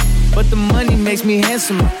fine, but the money makes me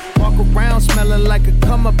handsomer. Walk around smelling like a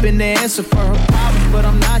come up in the answer for her problems, but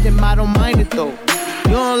I'm not him, I don't mind it though.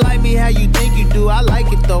 You don't like me how you think you do, I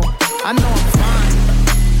like it though. I know I'm fine,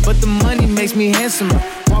 but the money makes me handsomer.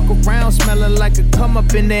 Walk around smelling like a come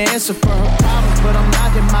up in the answer for her problems, but I'm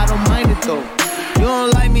not him, I don't mind it though. You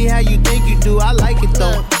don't like me how you think you do, I like it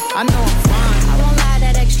though. I know I'm fine. I won't lie,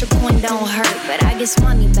 that extra coin don't hurt, but I guess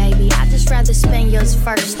money, baby. I just rather spend yours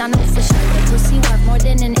first. I know for sure that pussy worth more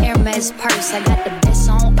than an Hermes purse. I got the best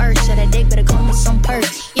on earth, should I dig, better come with some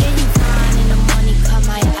perks. Yeah, you fine and the money come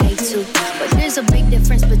my eye too, but there's a big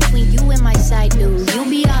difference between you and my side dude. You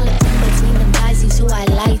be all up in between the guys, he's who I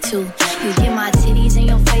like to. You get my titties in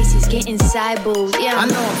your face, he's getting side booed. Yeah, I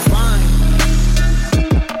know I'm fine.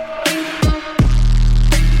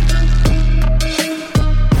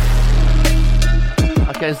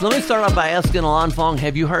 Okay, so let me start off by asking Alon Fong,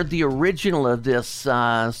 have you heard the original of this?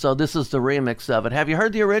 So this is the remix of it. Have you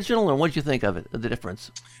heard the original, and what did you think of it, the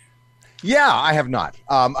difference? Yeah, I have not.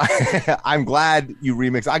 I'm glad you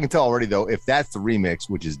remixed. I can tell already, though, if that's the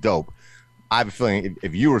remix, which is dope, I have a feeling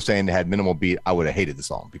if you were saying it had minimal beat, I would have hated the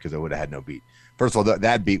song because I would have had no beat. First of all,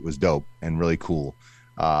 that beat was dope and really cool.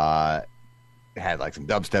 It had like some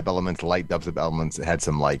dubstep elements, light dubstep elements. It had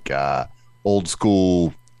some like old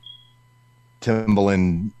school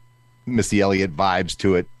Timbaland, Missy Elliott vibes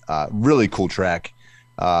to it. Really cool track.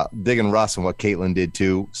 Digging Russ and what Caitlin did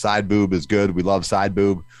too. Side boob is good. We love side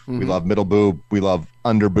boob. Mm-hmm. We love middle boob. We love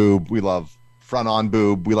under boob. We love front on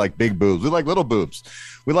boob. We like big boobs. We like little boobs.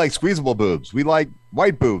 We like squeezable boobs. We like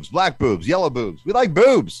white boobs, black boobs, yellow boobs. We like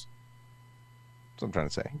boobs. That's what I'm trying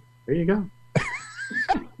to say. There you go.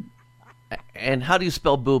 And how do you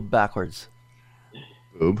spell boob backwards?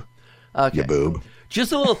 Boob. Okay. Yeah, boob.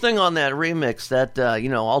 Just a little thing on that remix that,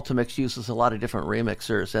 Ultimix uses a lot of different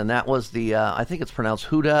remixers, and that was the, I think it's pronounced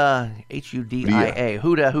Huda, H-U-D-I-A,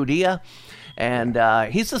 Huda. And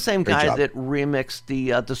he's the same guy that remixed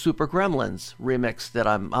the Super Gremlins remix that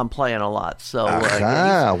I'm playing a lot. So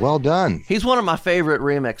well done. He's one of my favorite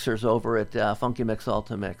remixers over at Funky Mix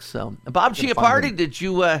Ultimix. So Bob Chiappardi, did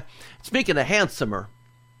you, speaking of handsomer,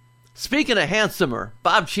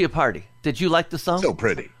 Bob Chiappardi, did you like the song? So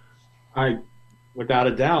pretty. Without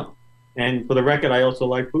a doubt. And for the record, I also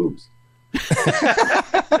like boobs.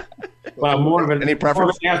 But I'm more of an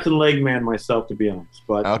ass and leg man myself, to be honest.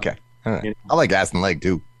 But okay. Right. I like ass and leg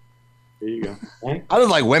too. There you go. Right? I just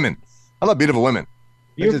like women. I love beautiful women.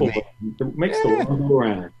 Beautiful women. It makes the world go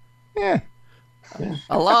around. Yeah.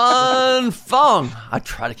 Alon Fong. I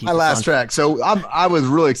try to keep my last track. So I was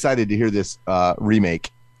really excited to hear this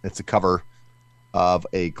remake. It's a cover of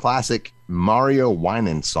a classic Mario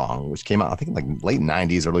Winans song, which came out, I think, like late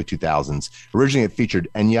 90s, early 2000s. Originally, it featured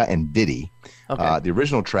Enya and Diddy. Okay. The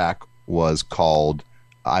original track was called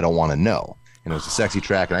I Don't Want to Know, and it was a sexy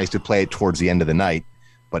track, and I used to play it towards the end of the night,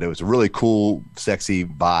 but it was a really cool, sexy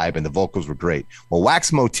vibe, and the vocals were great. Well,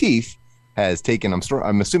 Wax Motif has taken,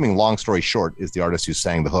 I'm assuming Long Story Short is the artist who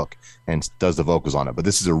sang the hook and does the vocals on it, but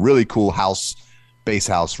this is a really cool house bass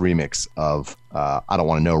house remix of I Don't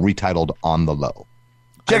Want to Know, retitled On the Low.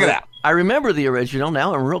 Check it out. I remember the original.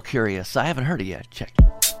 Now I'm real curious. I haven't heard it yet. Check.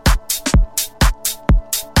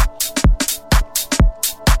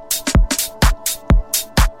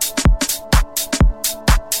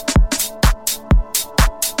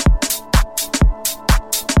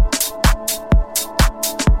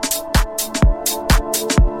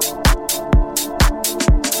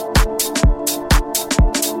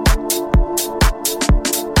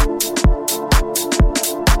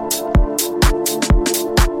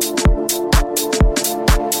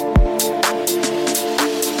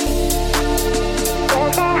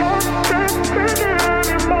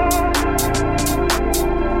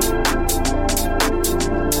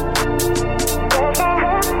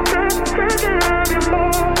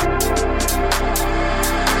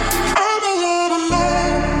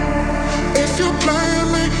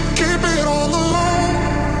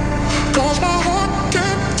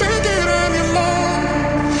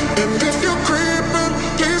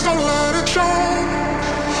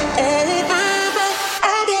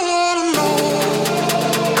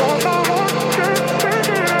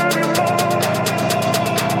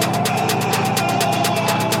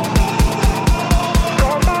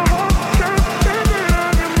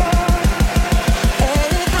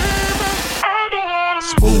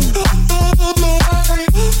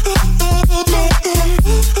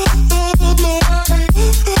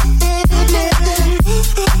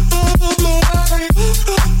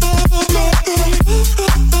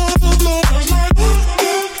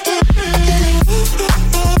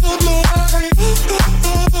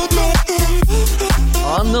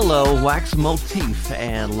 Motif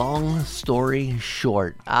and Long Story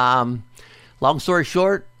Short. Long story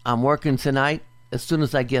short, I'm working tonight. As soon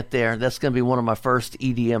as I get there, that's going to be one of my first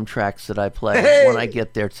EDM tracks that I play when I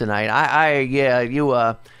get there tonight.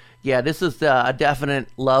 This is a definite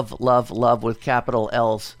love with capital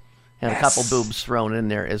L's and a couple boobs thrown in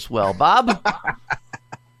there as well. Bob?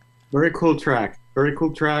 Very cool track.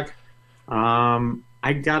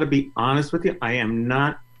 I got to be honest with you. I am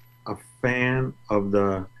not a fan of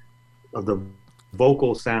the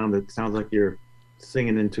vocal sound that sounds like you're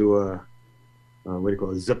singing into a what do you call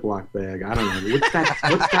it, a Ziploc bag. I don't know. What's that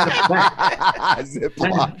effect?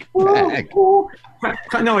 Ziploc bag.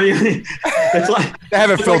 No, it's like they have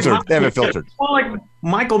it filtered. It's more like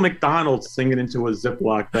Michael McDonald singing into a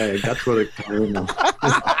Ziploc bag. That's what it kind of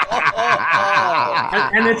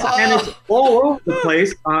and it's all over the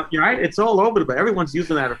place. You're right. It's all over the place. Everyone's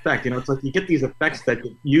using that effect. It's like you get these effects that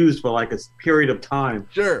get used for like a period of time.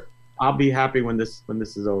 Sure. I'll be happy when this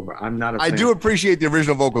is over. I'm not a fan. I do appreciate the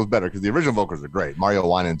original vocals better because the original vocals are great. Mario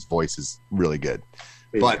Winans' voice is really good.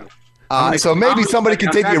 But so maybe somebody can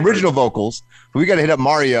take the original vocals. We got to hit up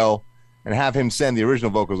Mario and have him send the original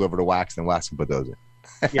vocals over to Wax, and Wax can put those in.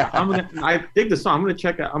 Yeah, I dig the song. I'm gonna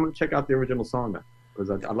check out the original song now because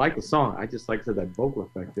I like the song. I just like that vocal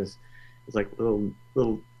effect. It's like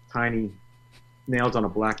little tiny nails on a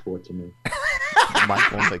blackboard to me.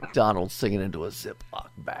 Michael McDonald singing into a Ziploc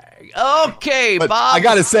bag. Okay, but Bob. I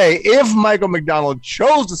got to say, if Michael McDonald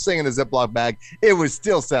chose to sing in a Ziploc bag, it would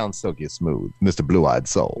still sound silky smooth, Mr. Blue-Eyed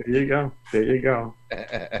Soul. There you go.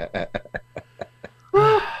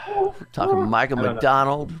 We're talking Michael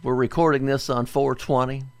McDonald. We're recording this on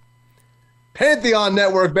 420. Pantheon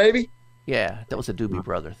Network, baby. Yeah, that was a Doobie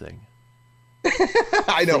Brother thing.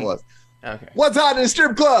 I know it was. Okay. What's hot in the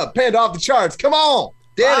strip club? Panda off the charts. Come on.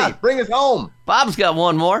 Danny, bring us home. Bob's got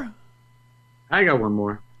one more. I got one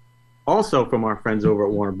more. Also from our friends over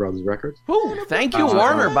at Warner Brothers Records. Ooh, thank you,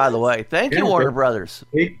 Warner, by the way. Thank you, Warner Brothers.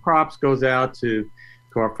 Big props goes out to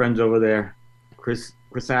our friends over there, Chris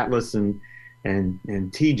Atlas and TJ.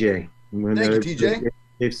 Thank you, TJ.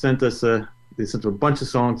 They've sent us a bunch of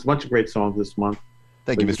songs, a bunch of great songs this month.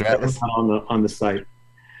 Thank you, Mr. Atlas. On the site.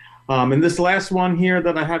 And this last one here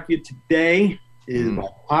that I have for you today is by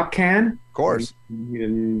Pop Can. Of course.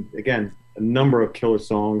 And again, a number of killer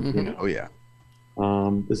songs. Mm-hmm. Oh, yeah.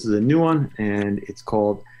 This is a new one, and it's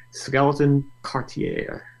called Skeleton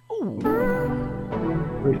Cartier. Ooh.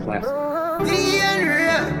 Very classic.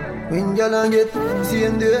 When you don't get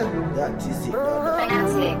seen there, that is it.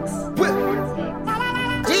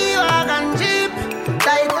 G-Wagon Jeep,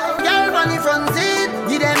 tight girl on the front seat,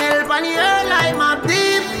 give them help on the air like map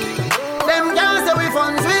deep. Them girls say we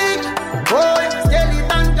funds weak, boy,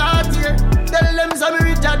 skeleton Cartier. Tell them some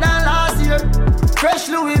richer than last year. Fresh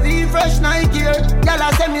Louis V, fresh Nike gear.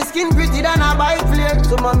 Y'all say me skin pretty than a bike flare.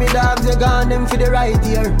 Some of me dogs they gone them for the right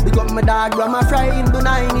ear. Pick up my dog from a fry into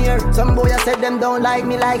 9 year. Some boy said them don't like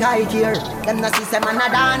me like high here. Them not see some man a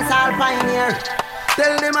dance all pioneer.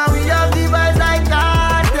 Tell them how we have the vibes like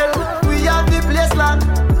cartel. We have the place clock.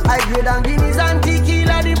 I grade and Guinness and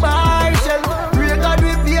tequila the bar shell. Record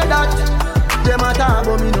we pay that. Them a talk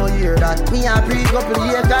but me no hear that. Me a pre-couple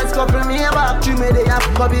acres, couple me a back. You me they a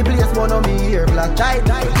copy place, but no me hear black. Tight,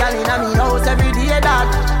 girl inna me house every day that.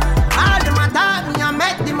 All them a talk, me a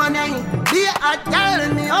make the money. Be a girl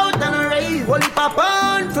in me out on a rave. Only pop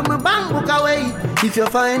on from my bank book away. If you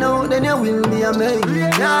find out, then you will be amazed.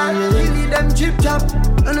 Yeah, you need them chip chop.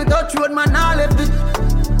 And the touch road man, I left it.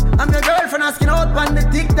 I'm your girlfriend asking out on the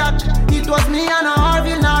TikTok. It was me and a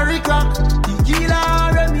Harville, now Rick Rock.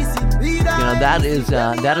 Tequila, Remisi. You know,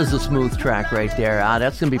 that is a smooth track right there.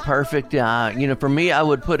 That's going to be perfect. For me, I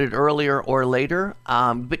would put it earlier or later.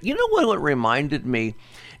 But you know what it reminded me?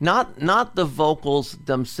 Not the vocals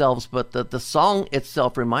themselves, but the song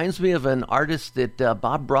itself reminds me of an artist that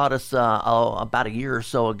Bob brought us about a year or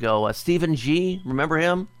so ago. Stephen G. Remember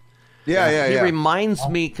him? Yeah. He reminds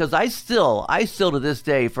me, because I still to this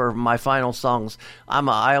day for my final songs,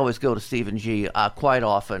 I always go to Stephen G. Quite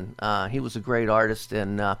often. He was a great artist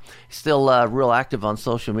and still real active on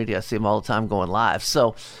social media. I see him all the time going live.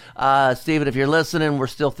 So, Stephen, if you're listening, we're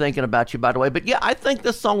still thinking about you, by the way. But yeah, I think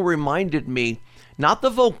this song reminded me. Not the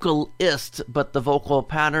vocalist, but the vocal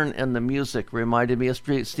pattern and the music reminded me of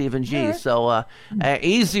Stephen G. Yeah. So,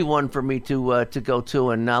 easy one for me to go to.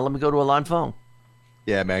 And let me go to a line phone.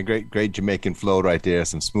 Yeah, man, great Jamaican flow right there.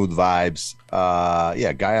 Some smooth vibes.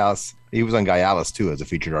 Guy Alice. He was on Guy Alice too as a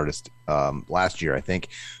featured artist last year, I think.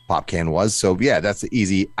 Popcan was. So yeah, that's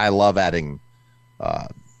easy. I love adding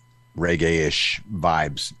reggae-ish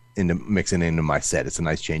vibes mixing into my set. It's a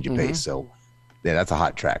nice change of pace. So yeah, that's a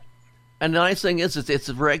hot track. And the nice thing is, it's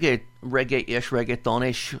reggae-ish,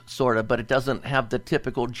 reggaeton-ish sort of, but it doesn't have the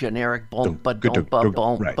typical generic boom, ba-dum.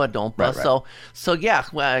 So yeah,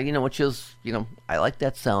 well, which is, I like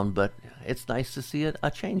that sound, but it's nice to see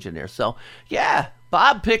a change in there. So yeah,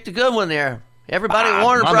 Bob picked a good one there. Everybody at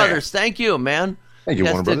Warner Brothers, thank you, man. Thank you,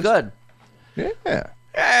 Warner Brothers. Good.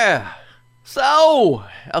 Yeah. So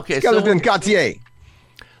okay, Cartier.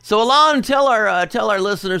 So, Alon, tell our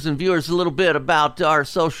listeners and viewers a little bit about our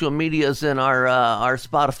social medias and our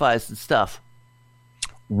Spotifys and stuff.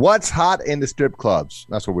 What's hot in the strip clubs?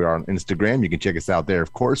 That's where we are on Instagram. You can check us out there,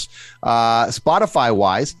 of course.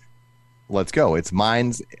 Spotify-wise, let's go. It's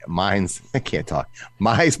mine's. I can't talk.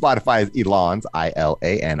 My Spotify is Elon's,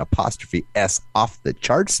 ILAN''S off the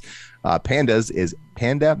charts. Panda's is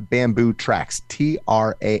Panda Bamboo Tracks,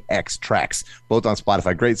 TRAX Tracks, both on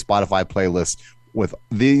Spotify. Great Spotify playlists with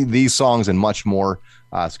these songs and much more.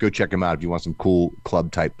 So go check them out if you want some cool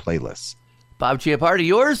club type playlists. Bob Chiappardi,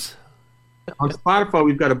 yours? On Spotify,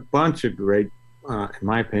 we've got a bunch of great, in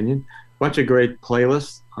my opinion, great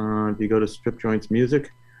playlists. If you go to Strip Joints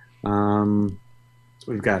Music,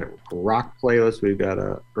 we've got a rock playlist, we've got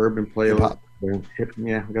a urban playlist, we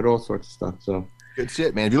got all sorts of stuff. So good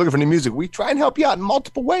shit, man. If you're looking for new music, we try and help you out in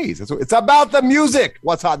multiple ways. It's about the music.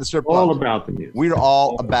 What's hot in the strip club? All about the music. We're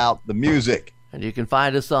all about the music. And you can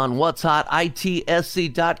find us on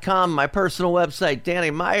what'shotitsc.com, my personal website,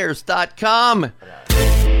 DannyMyers.com.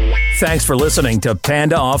 Thanks for listening to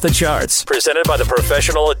Panda Off the Charts, presented by the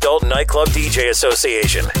Professional Adult Nightclub DJ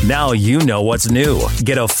Association. Now you know what's new.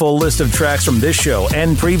 Get a full list of tracks from this show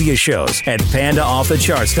and previous shows at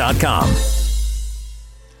PandaOffTheCharts.com.